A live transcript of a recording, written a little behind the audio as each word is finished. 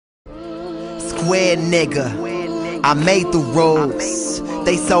square nigga. I made the rules,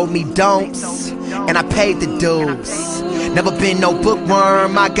 they sold me don'ts, and I paid the dues. Never been no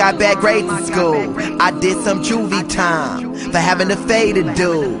bookworm, I got bad grades in school. I did some juvie time for having a faded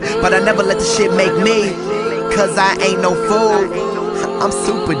dude, but I never let the shit make me, cause I ain't no fool. I'm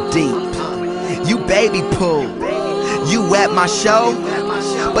super deep, you baby poo. You at my show,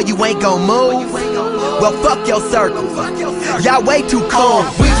 but you ain't gon' move. Well, fuck your circle, y'all way too cool.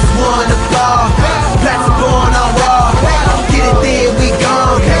 We just wanna ball, plastic born on wall. Get it then, we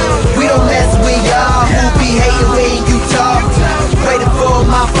gone. We don't mess with y'all who be hating when you talk. Waiting for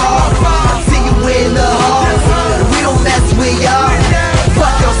my fall, see you in the hall. We don't mess with y'all,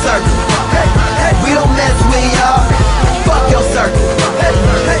 fuck your circle. We don't mess with y'all, fuck your circle.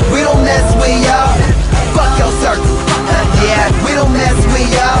 We don't mess with y'all, fuck your circle. Yeah, we don't mess with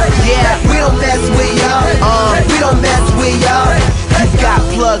y'all. Yeah, we don't mess with y'all. We don't mess with y'all. You got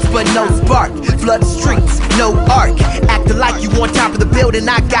plugs but no spark. Flood the streets, no arc. Acting like you on top of the building,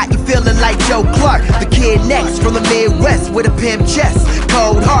 I got you feeling like Joe Clark. The kid next from the Midwest with a pimp chest,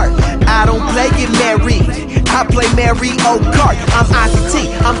 cold heart. I don't play get married, I play Mario Kart. I'm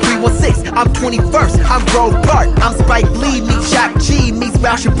ICT, I'm 316, I'm 21st, I'm Grove Park. I'm Spike Lee meets Shock G meets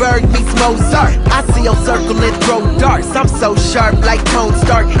Rauschenberg meets Mozart. I see your circle and throw darts. I'm so sharp like Tony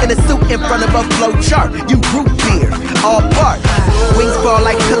Stark in a suit in front of a flow chart. You root beer, all parts. Wings fall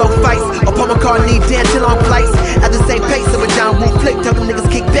like pillow fights. Or Paul McCartney dance till on flights. At the same pace of a John Woo flick. Tell them niggas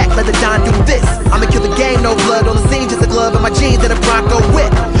kick back, let the Don do this. I'ma kill the game, no blood on the scene. Just a glove in my jeans and a Bronco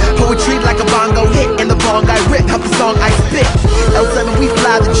whip. Poetry like a bongo hit. And the bong I rip, help the song I spit. L7 we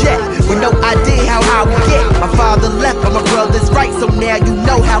fly the jet with no idea how high we get. My father left but my brother's right, so now you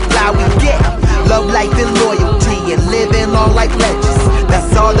know how fly we get. Love, life, and loyalty, and living long like legends.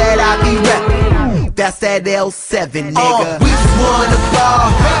 That's all that I be reppin'. That's that L7, nigga. We just wanna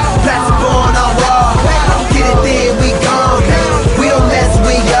ball, plastic born on wall. Get it then, we gone. We don't mess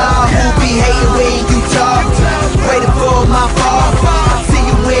with y'all who be hating when you talk. Waiting for my fall, see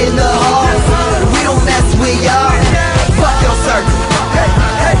you in the hall. We don't mess with y'all, fuck your circle.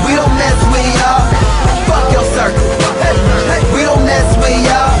 We don't mess with y'all, fuck your circle. We don't mess with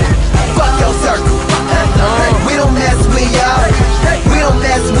y'all, fuck your circle. We don't mess with y'all, we don't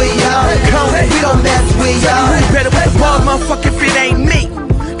mess with y'all, we don't mess with y'all. Who's better with the ball, motherfucker, if it ain't me?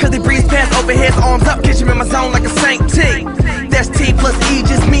 Cause they breeze past overheads, arms up, catch him in my zone like a Saint T. That's T plus E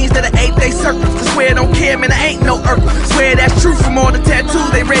just means that I ate they circles. I swear I don't care, man, I ain't no Urkel. Swear that's true from all the tattoos.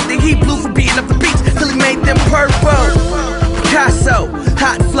 They red, they heat blue for beating up the beach till he made them purple. Picasso,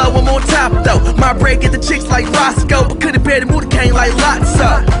 hot flow, I'm on top though. My break get the chicks like Roscoe, but couldn't bear the mood that came like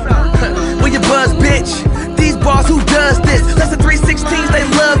Lotso. Where your buzz, bitch? These bars, who does this? Less than 316s, they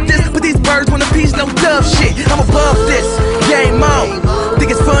love this. But these birds want a piece, no dove shit. I'm above this, game on.